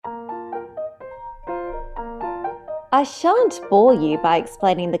I shan't bore you by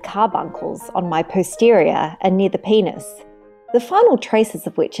explaining the carbuncles on my posterior and near the penis, the final traces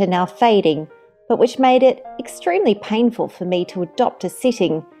of which are now fading, but which made it extremely painful for me to adopt a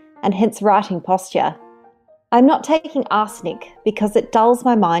sitting and hence writing posture. I'm not taking arsenic because it dulls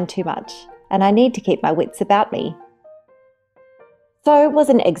my mind too much, and I need to keep my wits about me. So was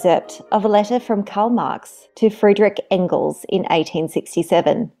an excerpt of a letter from Karl Marx to Friedrich Engels in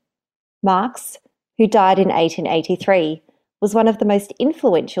 1867. Marx, who died in 1883, was one of the most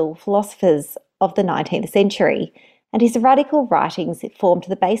influential philosophers of the 19th century, and his radical writings formed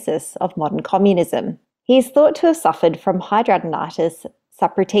the basis of modern communism. He is thought to have suffered from hidradenitis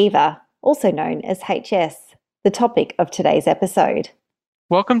suppurativa, also known as HS, the topic of today's episode.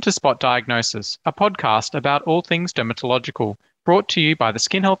 Welcome to Spot Diagnosis, a podcast about all things dermatological, brought to you by the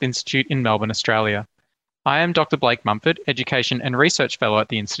Skin Health Institute in Melbourne, Australia. I am Dr. Blake Mumford, Education and Research Fellow at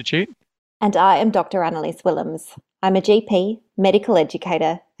the Institute. And I am Dr. Annalise Willems. I'm a GP, medical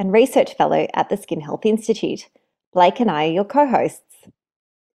educator, and research fellow at the Skin Health Institute. Blake and I are your co-hosts.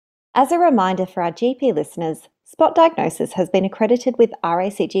 As a reminder for our GP listeners, Spot Diagnosis has been accredited with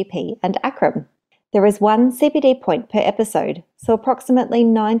RACGP and ACRIM. There is one CPD point per episode, so approximately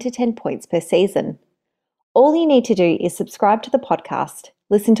 9 to 10 points per season. All you need to do is subscribe to the podcast,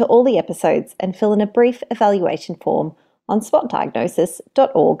 listen to all the episodes, and fill in a brief evaluation form on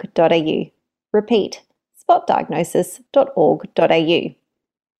spotdiagnosis.org.au. Repeat, spotdiagnosis.org.au.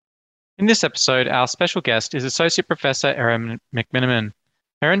 In this episode, our special guest is Associate Professor Erin McMenamin.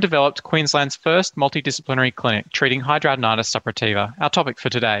 Erin developed Queensland's first multidisciplinary clinic treating hidradenitis suppurativa, our topic for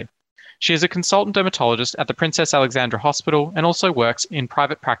today. She is a consultant dermatologist at the Princess Alexandra Hospital and also works in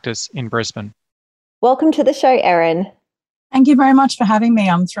private practice in Brisbane. Welcome to the show, Erin. Thank you very much for having me.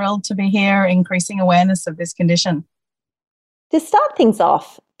 I'm thrilled to be here, increasing awareness of this condition. To start things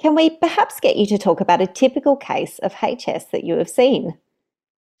off, can we perhaps get you to talk about a typical case of HS that you have seen?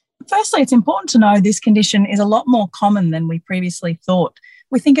 Firstly, it's important to know this condition is a lot more common than we previously thought.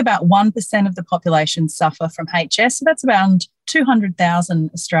 We think about 1% of the population suffer from HS, so that's around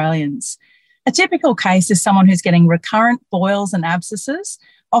 200,000 Australians. A typical case is someone who's getting recurrent boils and abscesses,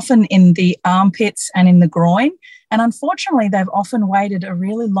 often in the armpits and in the groin, and unfortunately they've often waited a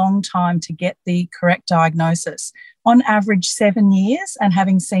really long time to get the correct diagnosis, on average 7 years, and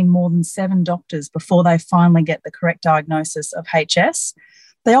having seen more than 7 doctors before they finally get the correct diagnosis of HS.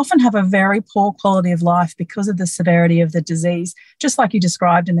 They often have a very poor quality of life because of the severity of the disease. Just like you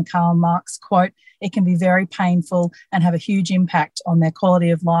described in the Karl Marx quote, it can be very painful and have a huge impact on their quality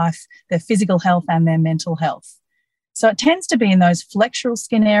of life, their physical health and their mental health. So it tends to be in those flexural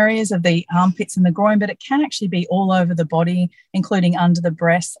skin areas of the armpits and the groin, but it can actually be all over the body, including under the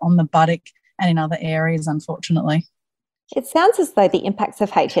breast, on the buttock, and in other areas, unfortunately. It sounds as though the impacts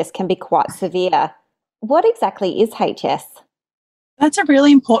of HS can be quite severe. What exactly is HS? That's a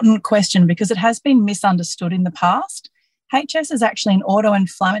really important question because it has been misunderstood in the past. HS is actually an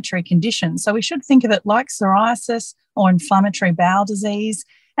autoinflammatory condition, so we should think of it like psoriasis or inflammatory bowel disease,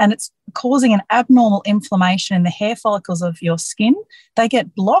 and it's causing an abnormal inflammation in the hair follicles of your skin. They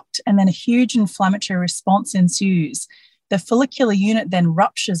get blocked and then a huge inflammatory response ensues. The follicular unit then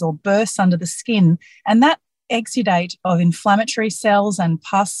ruptures or bursts under the skin, and that exudate of inflammatory cells and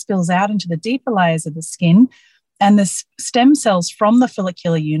pus spills out into the deeper layers of the skin, and the stem cells from the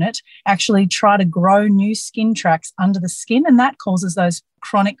follicular unit actually try to grow new skin tracts under the skin, and that causes those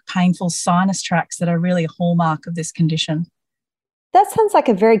chronic painful sinus tracts that are really a hallmark of this condition. That sounds like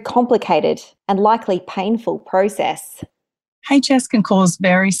a very complicated and likely painful process. HS can cause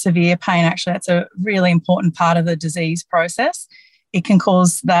very severe pain. Actually, that's a really important part of the disease process. It can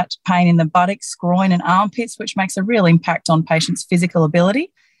cause that pain in the buttocks, groin and armpits, which makes a real impact on patients' physical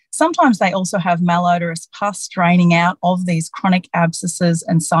ability. Sometimes they also have malodorous pus draining out of these chronic abscesses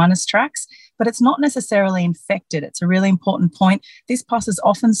and sinus tracts, but it's not necessarily infected. It's a really important point. This pus is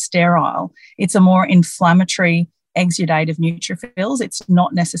often sterile. It's a more inflammatory exudate of neutrophils. It's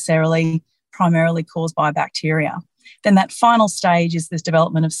not necessarily primarily caused by bacteria. Then that final stage is this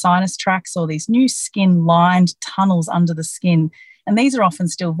development of sinus tracts or these new skin-lined tunnels under the skin. And these are often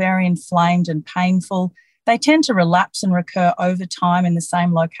still very inflamed and painful. They tend to relapse and recur over time in the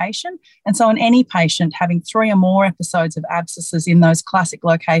same location. And so in any patient having 3 or more episodes of abscesses in those classic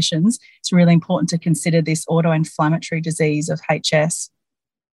locations, it's really important to consider this autoinflammatory disease of HS.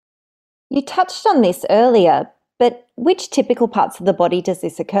 You touched on this earlier, but which typical parts of the body does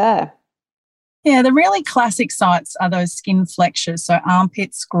this occur? Yeah, the really classic sites are those skin flexures, so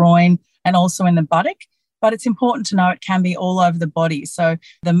armpits, groin, and also in the buttock. but it's important to know it can be all over the body. So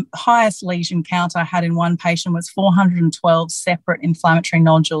the highest lesion count I had in one patient was 412 separate inflammatory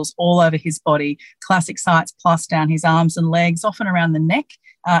nodules all over his body, classic sites plus down his arms and legs, often around the neck,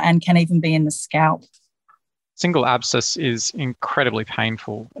 and can even be in the scalp. Single abscess is incredibly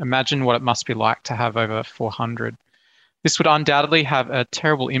painful. Imagine what it must be like to have over 400. This would undoubtedly have a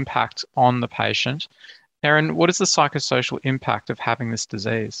terrible impact on the patient. Erin, what is the psychosocial impact of having this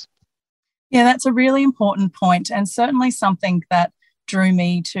disease? Yeah, that's a really important point, and certainly something that drew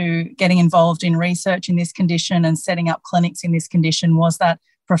me to getting involved in research in this condition and setting up clinics in this condition was that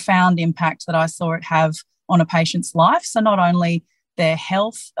profound impact that I saw it have on a patient's life. So not only their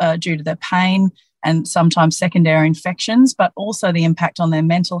health due to their pain and sometimes secondary infections, but also the impact on their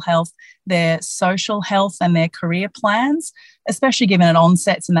mental health, their social health and their career plans, especially given it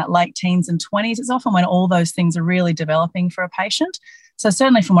onsets in that late teens and 20s. It's often when all those things are really developing for a patient. So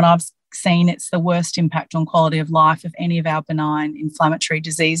certainly from what I've seen, it's the worst impact on quality of life of any of our benign inflammatory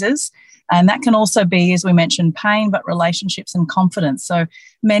diseases. And that can also be, as we mentioned, pain, but relationships and confidence. So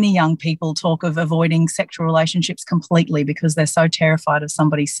many young people talk of avoiding sexual relationships completely because they're so terrified of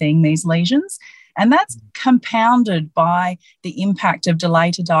somebody seeing these lesions. And that's compounded by the impact of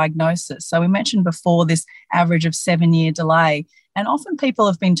delay to diagnosis. So we mentioned before this average of 7-year delay. And often people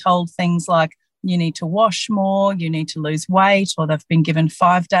have been told things like, you need to wash more, you need to lose weight, or they've been given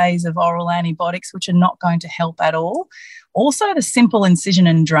 5 days of oral antibiotics, which are not going to help at all. Also, the simple incision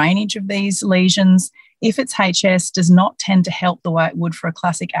and drainage of these lesions, if it's HS, does not tend to help the way it would for a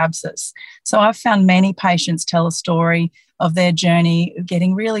classic abscess. So I've found many patients tell a story of their journey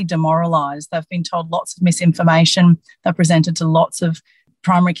getting really demoralised. They've been told lots of misinformation. They're presented to lots of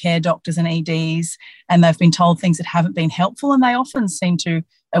primary care doctors and EDs, and they've been told things that haven't been helpful, and they often seem to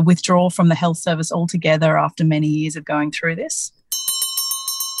withdraw from the health service altogether after many years of going through this.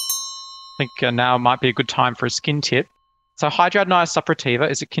 I think now might be a good time for a skin tip. So hidradenitis suppurativa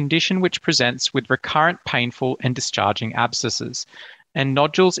is a condition which presents with recurrent painful and discharging abscesses and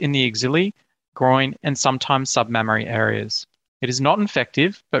nodules in the axillae, groin, and sometimes submammary areas. It is not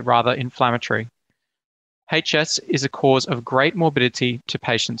infective, but rather inflammatory. HS is a cause of great morbidity to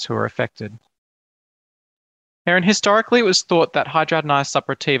patients who are affected. Erin, historically it was thought that hidradenitis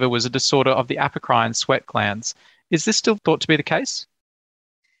suppurativa was a disorder of the apocrine sweat glands. Is this still thought to be the case?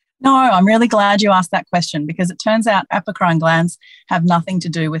 No, I'm really glad you asked that question because it turns out apocrine glands have nothing to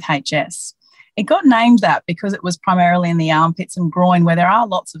do with HS. It got named that because it was primarily in the armpits and groin where there are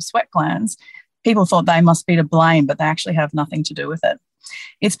lots of sweat glands. People thought they must be to blame, but they actually have nothing to do with it.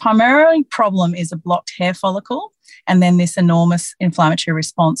 Its primary problem is a blocked hair follicle and then this enormous inflammatory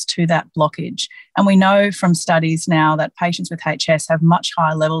response to that blockage. And we know from studies now that patients with HS have much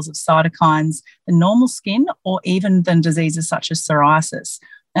higher levels of cytokines than normal skin or even than diseases such as psoriasis.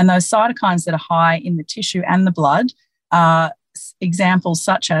 And those cytokines that are high in the tissue and the blood are examples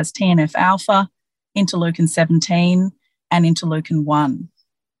such as TNF-alpha, interleukin-17, and interleukin-1.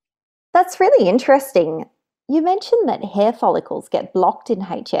 That's really interesting. You mentioned that hair follicles get blocked in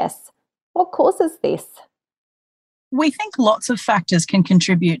HS. What causes this? We think lots of factors can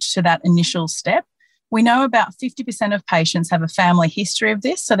contribute to that initial step. We know about 50% of patients have a family history of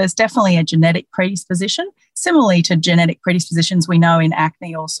this, so there's definitely a genetic predisposition, similarly to genetic predispositions we know in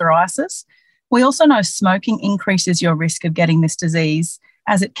acne or psoriasis. We also know smoking increases your risk of getting this disease,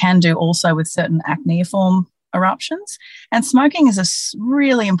 as it can do also with certain acneiform eruptions. And smoking is a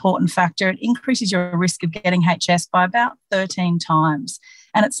really important factor. It increases your risk of getting HS by about 13 times.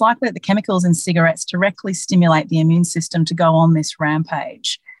 And it's likely that the chemicals in cigarettes directly stimulate the immune system to go on this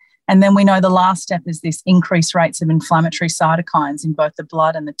rampage. And then we know the last step is this increased rates of inflammatory cytokines in both the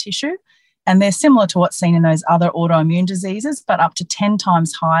blood and the tissue. And they're similar to what's seen in those other autoimmune diseases, but up to 10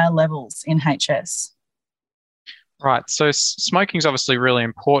 times higher levels in HS. Right, so smoking is obviously really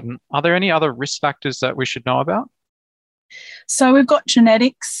important. Are there any other risk factors that we should know about? So we've got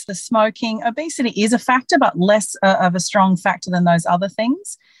genetics, the smoking. Obesity is a factor, but less of a strong factor than those other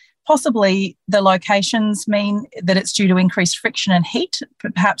things. Possibly the locations mean that it's due to increased friction and heat,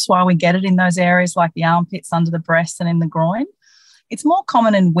 perhaps why we get it in those areas like the armpits, under the breasts and in the groin. It's more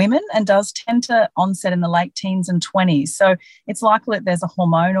common in women and does tend to onset in the late teens and 20s. So it's likely that there's a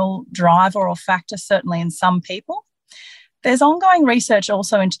hormonal driver or factor, certainly in some people. There's ongoing research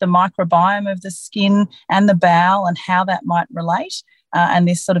also into the microbiome of the skin and the bowel and how that might relate, and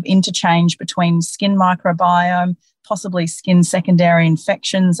this sort of interchange between skin microbiome, possibly skin secondary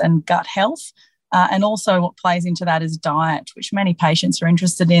infections and gut health. And also what plays into that is diet, which many patients are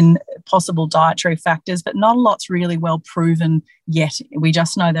interested in, possible dietary factors, but not a lot's really well proven yet. We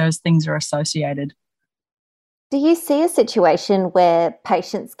just know those things are associated. Do you see a situation where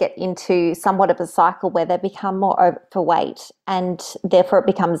patients get into somewhat of a cycle where they become more overweight and therefore it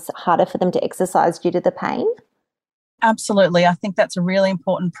becomes harder for them to exercise due to the pain? Absolutely. I think that's a really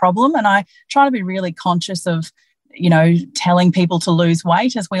important problem. And I try to be really conscious of, telling people to lose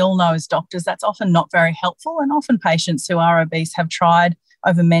weight. As we all know as doctors, that's often not very helpful. And often patients who are obese have tried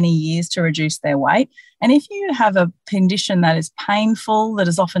over many years to reduce their weight. And if you have a condition that is painful, that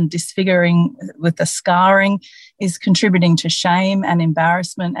is often disfiguring with the scarring, is contributing to shame and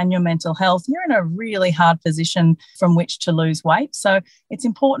embarrassment and your mental health, you're in a really hard position from which to lose weight. So it's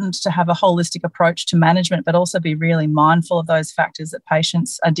important to have a holistic approach to management, but also be really mindful of those factors that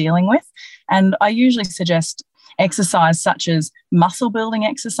patients are dealing with. And I usually suggest exercise such as muscle building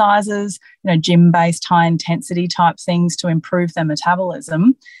exercises, gym-based high intensity type things to improve their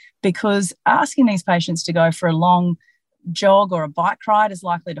metabolism, because asking these patients to go for a long jog or a bike ride is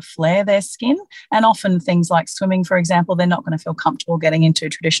likely to flare their skin. And often things like swimming, for example, they're not going to feel comfortable getting into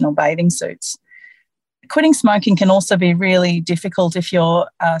traditional bathing suits. Quitting smoking can also be really difficult if you're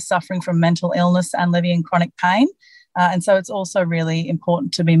suffering from mental illness and living in chronic pain. And so it's also really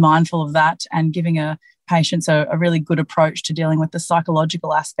important to be mindful of that and giving patients a really good approach to dealing with the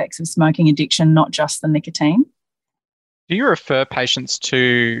psychological aspects of smoking addiction, not just the nicotine. Do you refer patients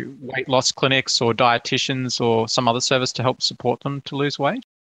to weight loss clinics or dietitians or some other service to help support them to lose weight?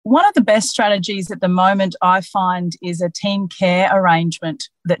 One of the best strategies at the moment I find is a team care arrangement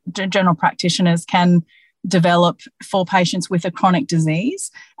that general practitioners can develop for patients with a chronic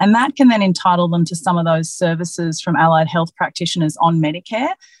disease, and that can then entitle them to some of those services from allied health practitioners on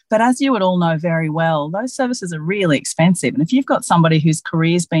Medicare. But as you would all know very well, those services are really expensive. And if you've got somebody whose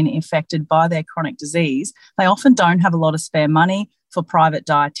career's been affected by their chronic disease, they often don't have a lot of spare money for private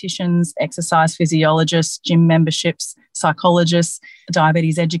dietitians, exercise physiologists, gym memberships, psychologists,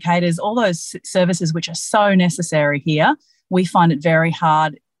 diabetes educators, all those services which are so necessary here. We find it very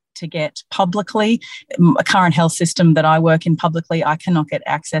hard to get publicly. A current health system that I work in publicly, I cannot get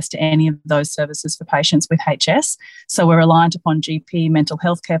access to any of those services for patients with HS. So we're reliant upon GP mental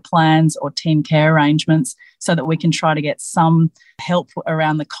health care plans or team care arrangements so that we can try to get some help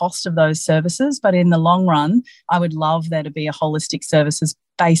around the cost of those services. But in the long run, I would love there to be a holistic services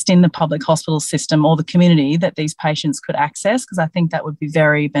based in the public hospital system or the community that these patients could access, because I think that would be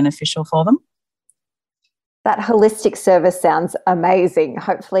very beneficial for them. That holistic service sounds amazing.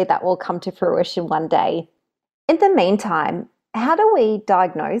 Hopefully that will come to fruition one day. In the meantime, how do we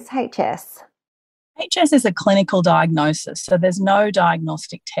diagnose HS? HS is a clinical diagnosis, so there's no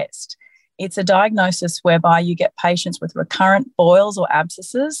diagnostic test. It's a diagnosis whereby you get patients with recurrent boils or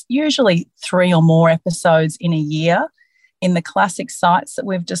abscesses, usually 3 or more episodes in a year, in the classic sites that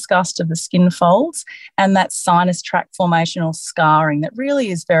we've discussed of the skin folds, and that sinus tract formation or scarring that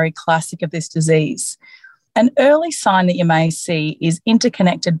really is very classic of this disease. An early sign that you may see is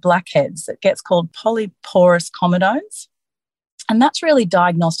interconnected blackheads that gets called polyporous comedones. And that's really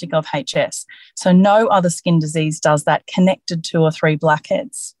diagnostic of HS. So no other skin disease does that, connected 2 or 3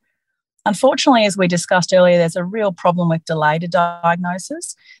 blackheads. Unfortunately, as we discussed earlier, there's a real problem with delayed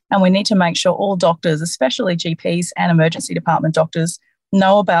diagnosis, and we need to make sure all doctors, especially GPs and emergency department doctors,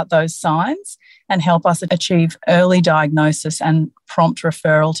 know about those signs and help us achieve early diagnosis and prompt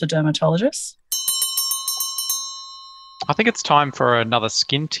referral to dermatologists. I think it's time for another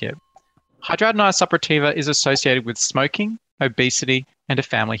skin tip. Hidradenitis suppurativa is associated with smoking, obesity, and a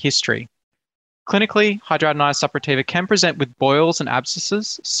family history. Clinically, hidradenitis suppurativa can present with boils and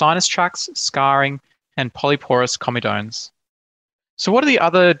abscesses, sinus tracts, scarring, and polyporous comedones. So what are the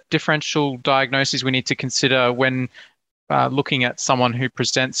other differential diagnoses we need to consider when looking at someone who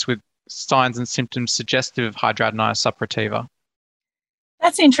presents with signs and symptoms suggestive of hidradenitis suppurativa?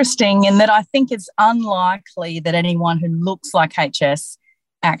 That's interesting in that I think it's unlikely that anyone who looks like HS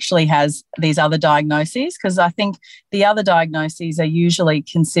actually has these other diagnoses, because I think the other diagnoses are usually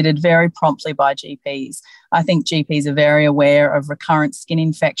considered very promptly by GPs. I think GPs are very aware of recurrent skin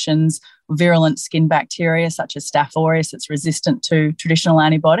infections, virulent skin bacteria such as Staph aureus that's resistant to traditional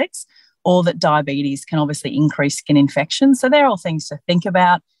antibiotics, or that diabetes can obviously increase skin infections. So they're all things to think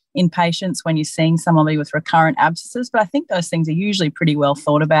about in patients when you're seeing somebody with recurrent abscesses, but I think those things are usually pretty well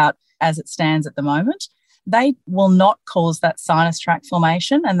thought about as it stands at the moment. They will not cause that sinus tract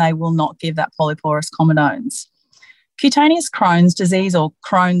formation and they will not give that polyporous comedones. Cutaneous Crohn's disease or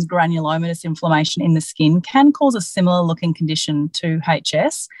Crohn's granulomatous inflammation in the skin can cause a similar looking condition to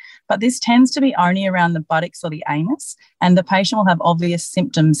HS, but this tends to be only around the buttocks or the anus, and the patient will have obvious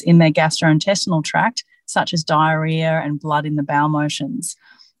symptoms in their gastrointestinal tract, such as diarrhea and blood in the bowel motions.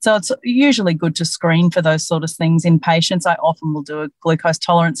 So it's usually good to screen for those sort of things in patients. I often will do a glucose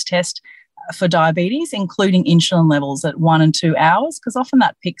tolerance test for diabetes, including insulin levels at 1 and 2 hours, because often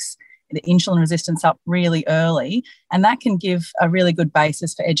that picks the insulin resistance up really early, and that can give a really good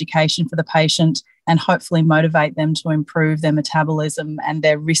basis for education for the patient and hopefully motivate them to improve their metabolism and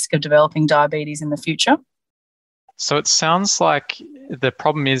their risk of developing diabetes in the future. So it sounds like the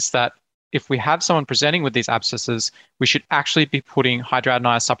problem is that if we have someone presenting with these abscesses, we should actually be putting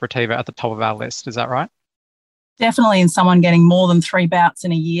hidradenitis suppurativa at the top of our list. Is that right? Definitely in someone getting more than 3 bouts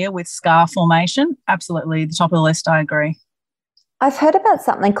in a year with scar formation. Absolutely, the top of the list, I agree. I've heard about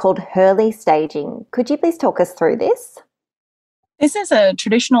something called Hurley staging. Could you please talk us through this? This is a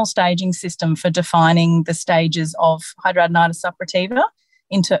traditional staging system for defining the stages of hidradenitis suppurativa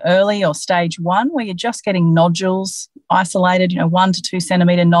into early or stage 1, where you're just getting nodules isolated, 1 to 2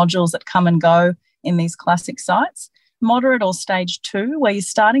 centimetre nodules that come and go in these classic sites. Moderate or stage 2, where you're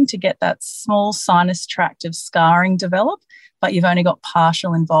starting to get that small sinus tract of scarring develop, but you've only got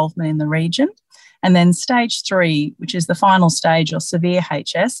partial involvement in the region. And then stage 3, which is the final stage, or severe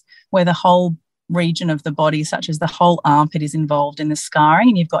HS, where the whole region of the body, such as the whole armpit, is involved in the scarring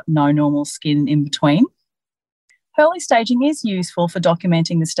and you've got no normal skin in between. Hurley staging is useful for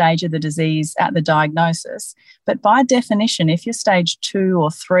documenting the stage of the disease at the diagnosis, but by definition, if you're stage 2 or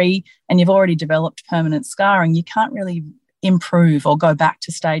 3 and you've already developed permanent scarring, you can't really improve or go back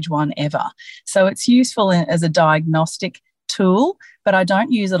to stage 1 ever. So it's useful as a diagnostic tool, but I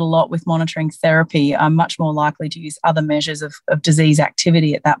don't use it a lot with monitoring therapy. I'm much more likely to use other measures of disease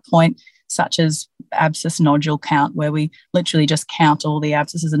activity at that point, such as abscess nodule count, where we literally just count all the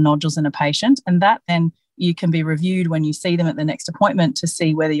abscesses and nodules in a patient, and that then you can be reviewed when you see them at the next appointment to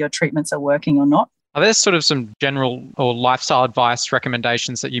see whether your treatments are working or not. Are there sort of some general or lifestyle advice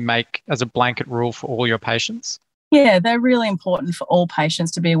recommendations that you make as a blanket rule for all your patients? Yeah, they're really important for all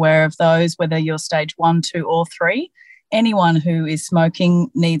patients to be aware of those, whether you're stage 1, 2 or 3. Anyone who is smoking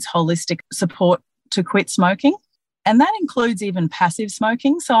needs holistic support to quit smoking. And that includes even passive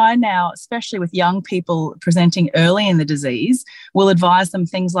smoking. So I now, especially with young people presenting early in the disease, will advise them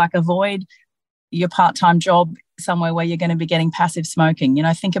things like avoid your part-time job somewhere where you're going to be getting passive smoking.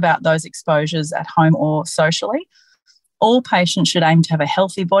 Think about those exposures at home or socially. All patients should aim to have a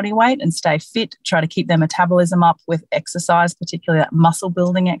healthy body weight and stay fit, try to keep their metabolism up with exercise, particularly that muscle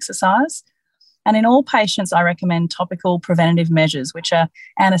building exercise. And in all patients, I recommend topical preventative measures, which are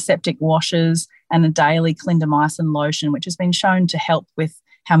antiseptic washes and a daily clindamycin lotion, which has been shown to help with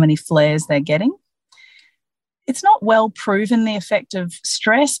how many flares they're getting. It's not well proven the effect of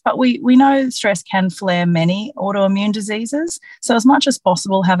stress, but we know stress can flare many autoimmune diseases. So as much as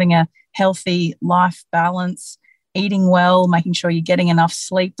possible, having a healthy life balance, eating well, making sure you're getting enough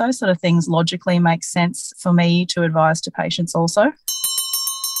sleep, those sort of things logically make sense for me to advise to patients also.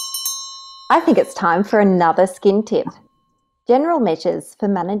 I think it's time for another skin tip. General measures for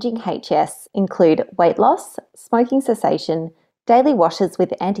managing HS include weight loss, smoking cessation, daily washes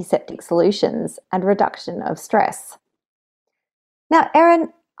with antiseptic solutions, and reduction of stress. Now,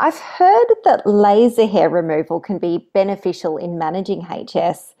 Erin, I've heard that laser hair removal can be beneficial in managing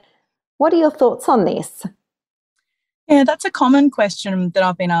HS. What are your thoughts on this? Yeah, that's a common question that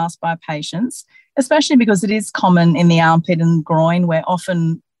I've been asked by patients, especially because it is common in the armpit and groin, where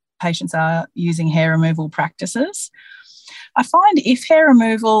often patients are using hair removal practices. I find if hair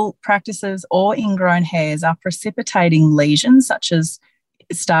removal practices or ingrown hairs are precipitating lesions, such as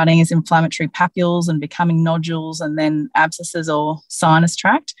starting as inflammatory papules and becoming nodules and then abscesses or sinus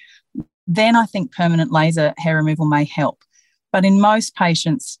tract, then I think permanent laser hair removal may help. But in most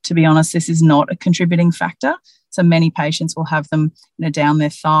patients, to be honest, this is not a contributing factor. So many patients will have them down their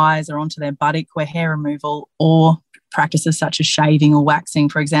thighs or onto their buttock, where hair removal or practices such as shaving or waxing,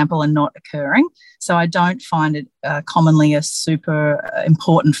 for example, are not occurring. So I don't find it commonly a super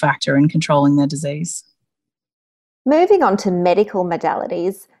important factor in controlling their disease. Moving on to medical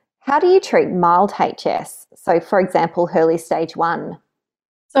modalities, how do you treat mild HS? So, for example, Hurley stage 1.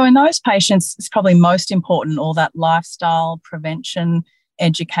 So in those patients, it's probably most important all that lifestyle, prevention,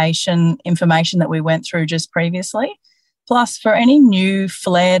 education, information that we went through just previously. Plus, for any new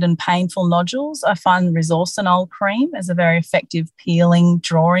flared and painful nodules, I find resorcinol cream as a very effective peeling,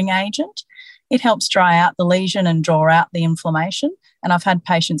 drawing agent. It helps dry out the lesion and draw out the inflammation, and I've had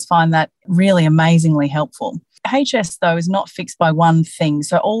patients find that really amazingly helpful. HS, though, is not fixed by one thing,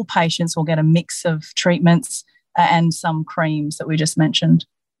 so all patients will get a mix of treatments and some creams that we just mentioned.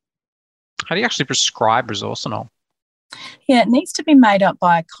 How do you actually prescribe resorcinol? Yeah, it needs to be made up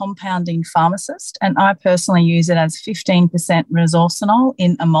by a compounding pharmacist, and I personally use it as 15% resorcinol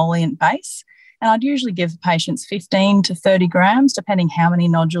in emollient base. And I'd usually give patients 15 to 30 grams, depending how many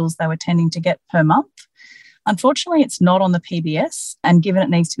nodules they were tending to get per month. Unfortunately, it's not on the PBS, and given it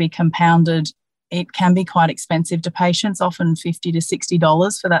needs to be compounded, it can be quite expensive to patients, often $50 to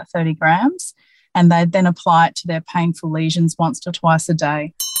 $60 for that 30 grams, and they then apply it to their painful lesions once to twice a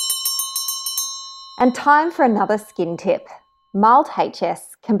day. And time for another skin tip. Mild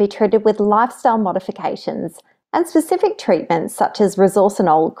HS can be treated with lifestyle modifications and specific treatments such as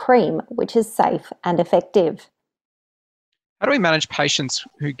resorcinol cream, which is safe and effective. How do we manage patients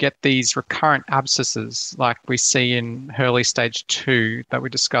who get these recurrent abscesses like we see in early stage 2 that we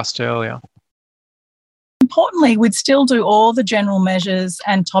discussed earlier? Importantly, we'd still do all the general measures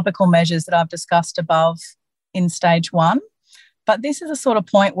and topical measures that I've discussed above in stage 1. But this is a sort of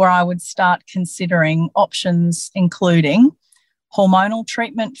point where I would start considering options including hormonal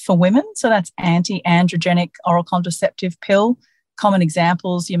treatment for women. So that's anti-androgenic oral contraceptive pill. Common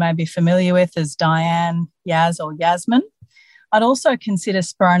examples you may be familiar with as Diane, Yaz or Yasmin. I'd also consider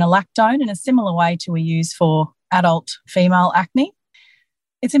spironolactone in a similar way to we use for adult female acne.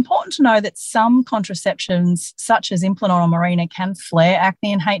 It's important to know that some contraceptions, such as Implanon or Mirena, can flare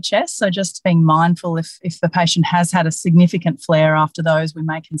acne and HS. So just being mindful if the patient has had a significant flare after those, we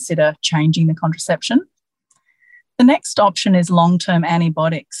may consider changing the contraception. The next option is long-term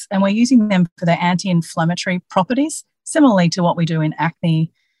antibiotics, and we're using them for their anti-inflammatory properties, similarly to what we do in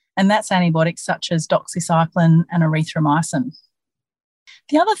acne, and that's antibiotics such as doxycycline and erythromycin.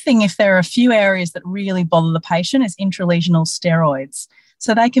 The other thing, if there are a few areas that really bother the patient, is intralesional steroids.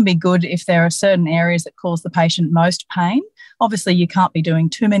 So they can be good if there are certain areas that cause the patient most pain. Obviously, you can't be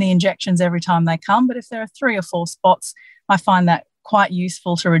doing too many injections every time they come, but if there are 3 or 4 spots, I find that quite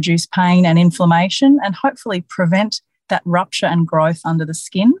useful to reduce pain and inflammation and hopefully prevent that rupture and growth under the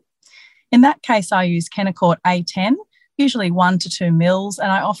skin. In that case, I use Kenacort A10, usually 1 to 2 mils,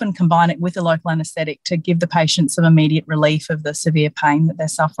 and I often combine it with a local anaesthetic to give the patient some immediate relief of the severe pain that they're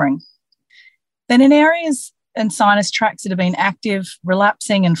suffering. Then in areas and sinus tracts that have been active,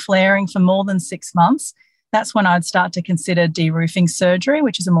 relapsing and flaring for more than 6 months, that's when I'd start to consider de-roofing surgery,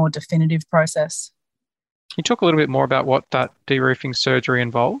 which is a more definitive process. Can you talk a little bit more about what that de-roofing surgery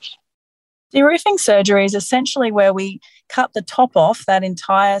involves? De-roofing surgery is essentially where we cut the top off that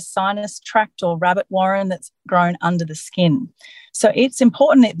entire sinus tract or rabbit warren that's grown under the skin. So it's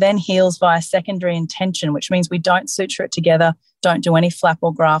important it then heals via secondary intention, which means we don't suture it together, don't do any flap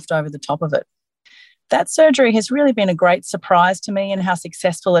or graft over the top of it. That surgery has really been a great surprise to me in how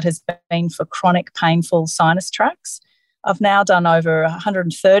successful it has been for chronic painful sinus tracts. I've now done over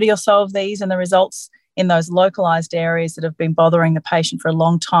 130 or so of these, and the results in those localised areas that have been bothering the patient for a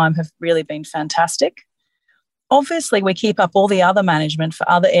long time have really been fantastic. Obviously, we keep up all the other management for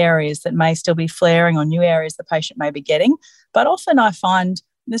other areas that may still be flaring or new areas the patient may be getting, but often I find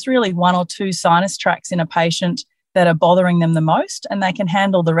there's really 1 or 2 sinus tracts in a patient that are bothering them the most, and they can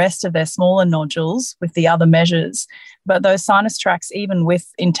handle the rest of their smaller nodules with the other measures. But those sinus tracts, even with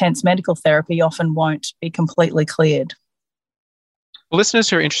intense medical therapy, often won't be completely cleared. For listeners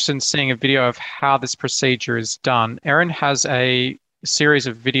who are interested in seeing a video of how this procedure is done, Erin has a series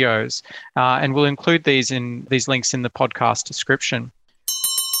of videos, and we'll include these links in the podcast description.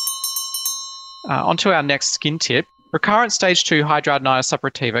 On to our next skin tip. Recurrent stage 2 hidradenitis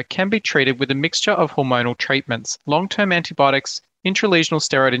suppurativa can be treated with a mixture of hormonal treatments, long-term antibiotics, intralesional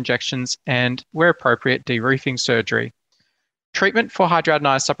steroid injections, and, where appropriate, de-roofing surgery. Treatment for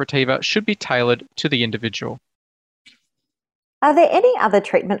hidradenitis suppurativa should be tailored to the individual. Are there any other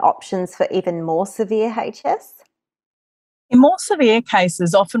treatment options for even more severe HS? In more severe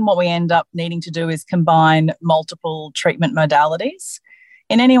cases, often what we end up needing to do is combine multiple treatment modalities.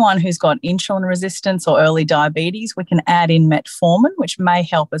 In anyone who's got insulin resistance or early diabetes, we can add in metformin, which may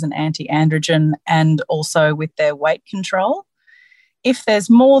help as an anti-androgen and also with their weight control. If there's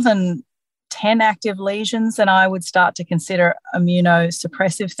more than 10 active lesions, then I would start to consider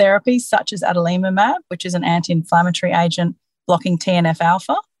immunosuppressive therapies such as adalimumab, which is an anti-inflammatory agent blocking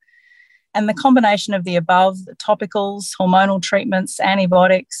TNF-alpha. And the combination of the above, the topicals, hormonal treatments,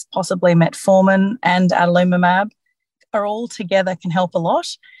 antibiotics, possibly metformin and adalimumab, are all together can help a lot.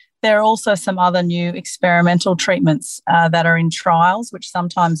 There are also some other new experimental treatments that are in trials, which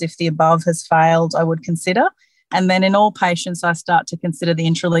sometimes if the above has failed, I would consider. And then in all patients, I start to consider the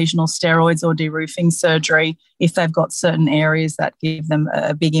intralesional steroids or de-roofing surgery if they've got certain areas that give them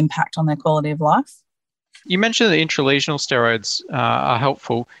a big impact on their quality of life. You mentioned the intralesional steroids are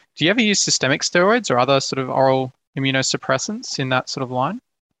helpful. Do you ever use systemic steroids or other sort of oral immunosuppressants in that sort of line?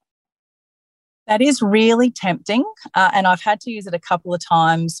 That is really tempting, and I've had to use it a couple of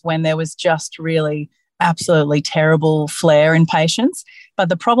times when there was just really absolutely terrible flare in patients. But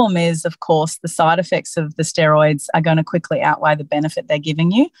the problem is, of course, the side effects of the steroids are going to quickly outweigh the benefit they're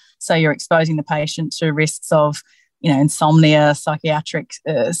giving you. So you're exposing the patient to risks of, insomnia, psychiatric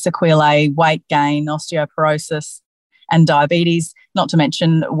sequelae, weight gain, osteoporosis, and diabetes, not to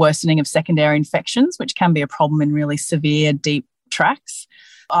mention worsening of secondary infections, which can be a problem in really severe, deep tracts.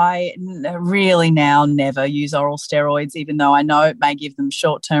 I really now never use oral steroids, even though I know it may give them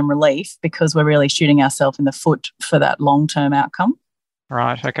short-term relief, because we're really shooting ourselves in the foot for that long-term outcome.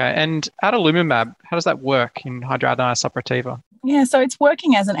 Right, okay. And adalimumab, how does that work in hidradenitis suppurativa? Yeah, so it's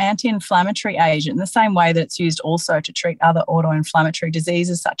working as an anti-inflammatory agent in the same way that it's used also to treat other autoinflammatory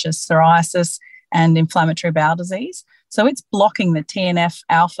diseases such as psoriasis and inflammatory bowel disease. So it's blocking the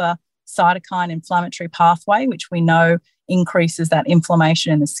TNF-alpha cytokine inflammatory pathway, which we know increases that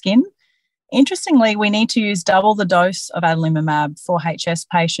inflammation in the skin. Interestingly, we need to use double the dose of adalimumab for HS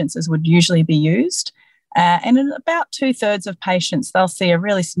patients as would usually be used. And in about 2/3 of patients, they'll see a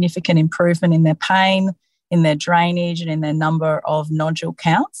really significant improvement in their pain, in their drainage, and in their number of nodule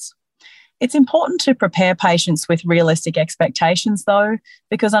counts. It's important to prepare patients with realistic expectations, though,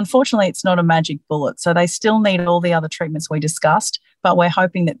 because unfortunately it's not a magic bullet. So they still need all the other treatments we discussed, but we're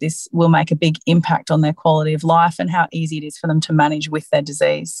hoping that this will make a big impact on their quality of life and how easy it is for them to manage with their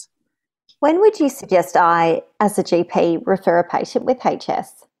disease. When would you suggest I, as a GP, refer a patient with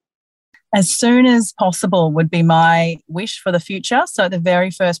HS? As soon as possible would be my wish for the future. So the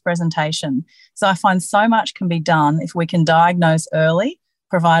very first presentation. So I find so much can be done if we can diagnose early,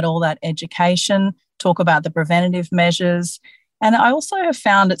 provide all that education, talk about the preventative measures. And I also have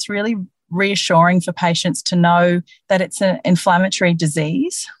found it's really reassuring for patients to know that it's an inflammatory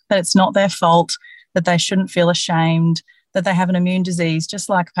disease, that it's not their fault, that they shouldn't feel ashamed, that they have an immune disease, just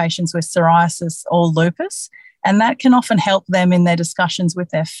like patients with psoriasis or lupus. And that can often help them in their discussions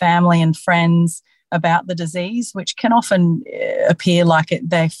with their family and friends about the disease, which can often appear like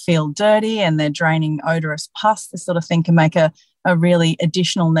they feel dirty and they're draining odorous pus. This sort of thing can make a really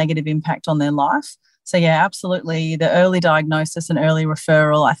additional negative impact on their life. So yeah, absolutely. The early diagnosis and early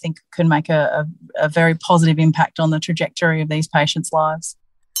referral, I think, can make a very positive impact on the trajectory of these patients' lives.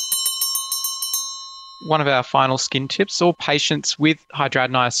 One of our final skin tips, all patients with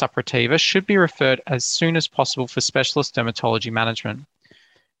hidradenitis suppurativa should be referred as soon as possible for specialist dermatology management.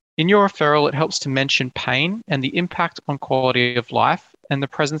 In your referral, it helps to mention pain and the impact on quality of life and the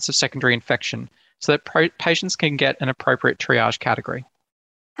presence of secondary infection so that patients can get an appropriate triage category.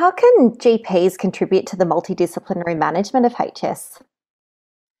 How can GPs contribute to the multidisciplinary management of HS?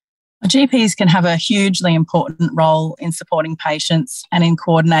 GPs can have a hugely important role in supporting patients and in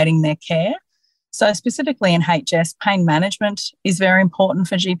coordinating their care. So specifically in HS, pain management is very important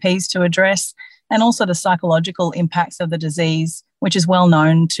for GPs to address, and also the psychological impacts of the disease, which is well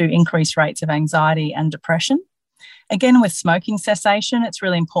known to increase rates of anxiety and depression. Again, with smoking cessation, it's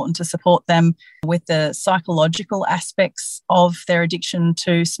really important to support them with the psychological aspects of their addiction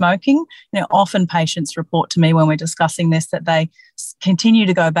to smoking. Often patients report to me when we're discussing this that they continue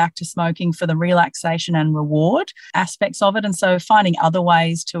to go back to smoking for the relaxation and reward aspects of it. And so finding other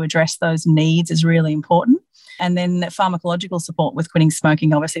ways to address those needs is really important. And then pharmacological support with quitting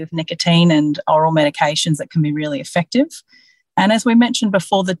smoking, obviously with nicotine and oral medications that can be really effective. And as we mentioned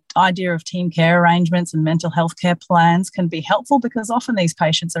before, the idea of team care arrangements and mental health care plans can be helpful because often these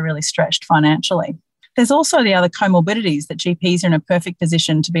patients are really stretched financially. There's also the other comorbidities that GPs are in a perfect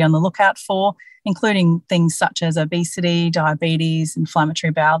position to be on the lookout for, including things such as obesity, diabetes,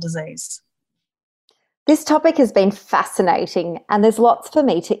 inflammatory bowel disease. This topic has been fascinating, and there's lots for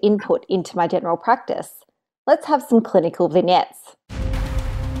me to input into my general practice. Let's have some clinical vignettes.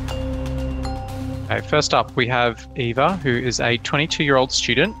 Okay, first up, we have Eva, who is a 22-year-old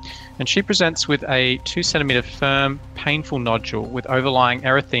student, and she presents with a 2-centimetre firm, painful nodule with overlying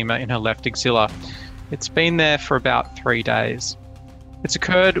erythema in her left axilla. It's been there for about 3 days. It's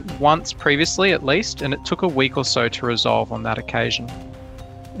occurred once previously at least, and it took a week or so to resolve on that occasion.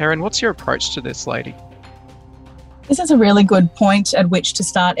 Erin, what's your approach to this lady? This is a really good point at which to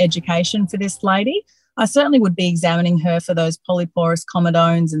start education for this lady. I certainly would be examining her for those polyporous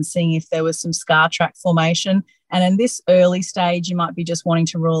comedones and seeing if there was some scar tract formation. And in this early stage, you might be just wanting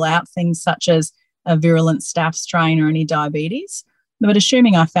to rule out things such as a virulent staph strain or any diabetes. But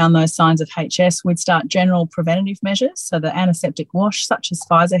assuming I found those signs of HS, we'd start general preventative measures. So the antiseptic wash, such as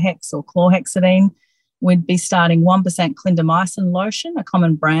Physohex or chlorhexidine. We'd be starting 1% clindamycin lotion, a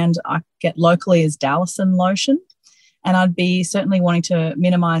common brand I get locally as Dallison lotion. And I'd be certainly wanting to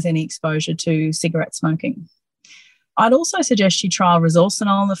minimise any exposure to cigarette smoking. I'd also suggest she trial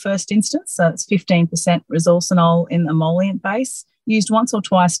resorcinol in the first instance. So it's 15% resorcinol in emollient base, used once or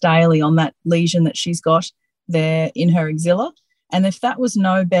twice daily on that lesion that she's got there in her axilla. And if that was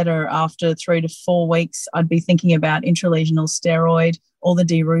no better after 3 to 4 weeks, I'd be thinking about intralesional steroid or the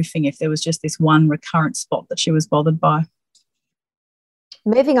deroofing if there was just this one recurrent spot that she was bothered by.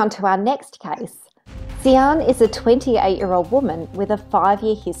 Moving on to our next case. Sian is a 28-year-old woman with a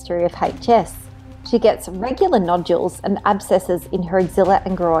 5-year history of HS. She gets regular nodules and abscesses in her axilla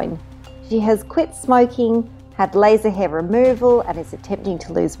and groin. She has quit smoking, had laser hair removal, and is attempting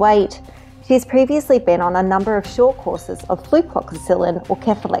to lose weight. She has previously been on a number of short courses of flucloxacillin or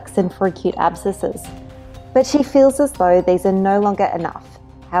cefalexin for acute abscesses. But she feels as though these are no longer enough.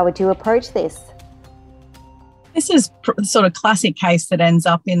 How would you approach this? This is the sort of classic case that ends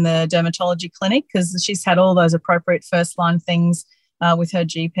up in the dermatology clinic because she's had all those appropriate first-line things with her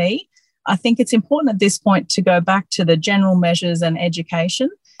GP. I think it's important at this point to go back to the general measures and education,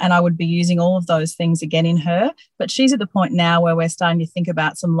 and I would be using all of those things again in her. But she's at the point now where we're starting to think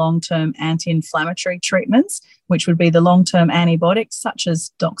about some long-term anti-inflammatory treatments, which would be the long-term antibiotics such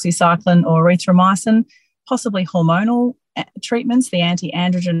as doxycycline or erythromycin, possibly hormonal treatments, the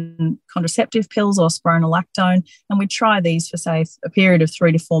anti-androgen contraceptive pills or spironolactone, and we'd try these for, say, a period of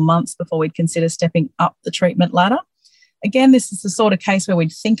 3 to 4 months before we'd consider stepping up the treatment ladder. Again, this is the sort of case where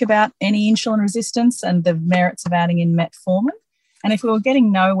we'd think about any insulin resistance and the merits of adding in metformin. And if we were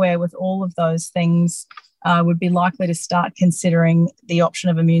getting nowhere with all of those things, we'd be likely to start considering the option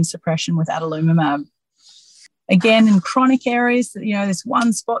of immune suppression with adalimumab. Again, in chronic areas, this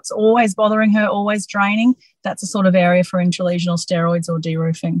one spot's always bothering her, always draining. That's a sort of area for intralesional steroids or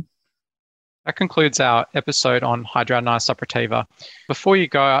deroofing. That concludes our episode on hidradenitis suppurativa. Before you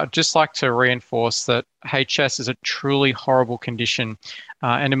go, I'd just like to reinforce that HS is a truly horrible condition,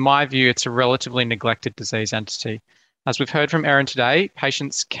 and in my view, it's a relatively neglected disease entity. As we've heard from Erin today,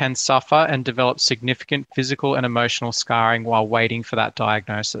 patients can suffer and develop significant physical and emotional scarring while waiting for that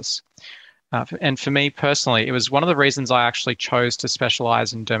diagnosis. And for me personally, it was one of the reasons I actually chose to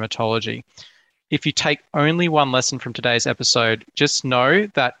specialize in dermatology. If you take only one lesson from today's episode, just know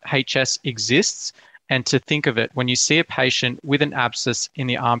that HS exists and to think of it when you see a patient with an abscess in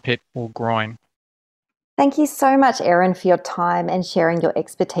the armpit or groin. Thank you so much, Erin, for your time and sharing your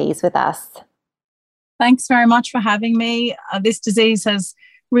expertise with us. Thanks very much for having me. This disease has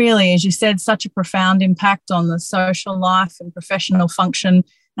really, as you said, such a profound impact on the social life and professional function,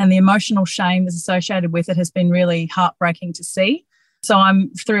 and the emotional shame that's associated with it has been really heartbreaking to see. So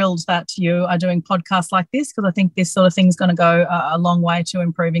I'm thrilled that you are doing podcasts like this because I think this sort of thing is going to go a long way to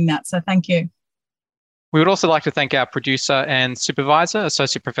improving that. So thank you. We would also like to thank our producer and supervisor,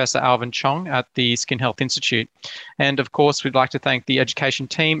 Associate Professor Alvin Chong at the Skin Health Institute. And of course, we'd like to thank the education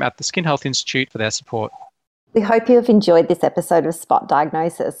team at the Skin Health Institute for their support. We hope you have enjoyed this episode of Spot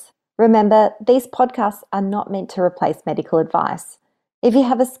Diagnosis. Remember, these podcasts are not meant to replace medical advice. If you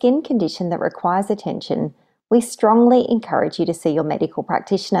have a skin condition that requires attention, we strongly encourage you to see your medical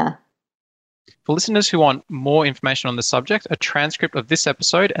practitioner. For listeners who want more information on the subject, a transcript of this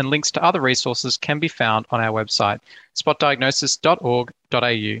episode and links to other resources can be found on our website,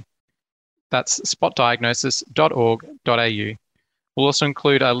 spotdiagnosis.org.au. That's spotdiagnosis.org.au. We'll also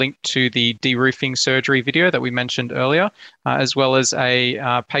include a link to the deroofing surgery video that we mentioned earlier, as well as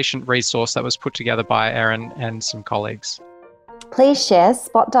a patient resource that was put together by Erin and some colleagues. Please share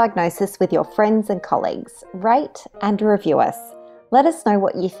Spot Diagnosis with your friends and colleagues. Rate and review us. Let us know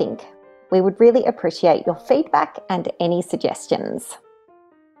what you think. We would really appreciate your feedback and any suggestions.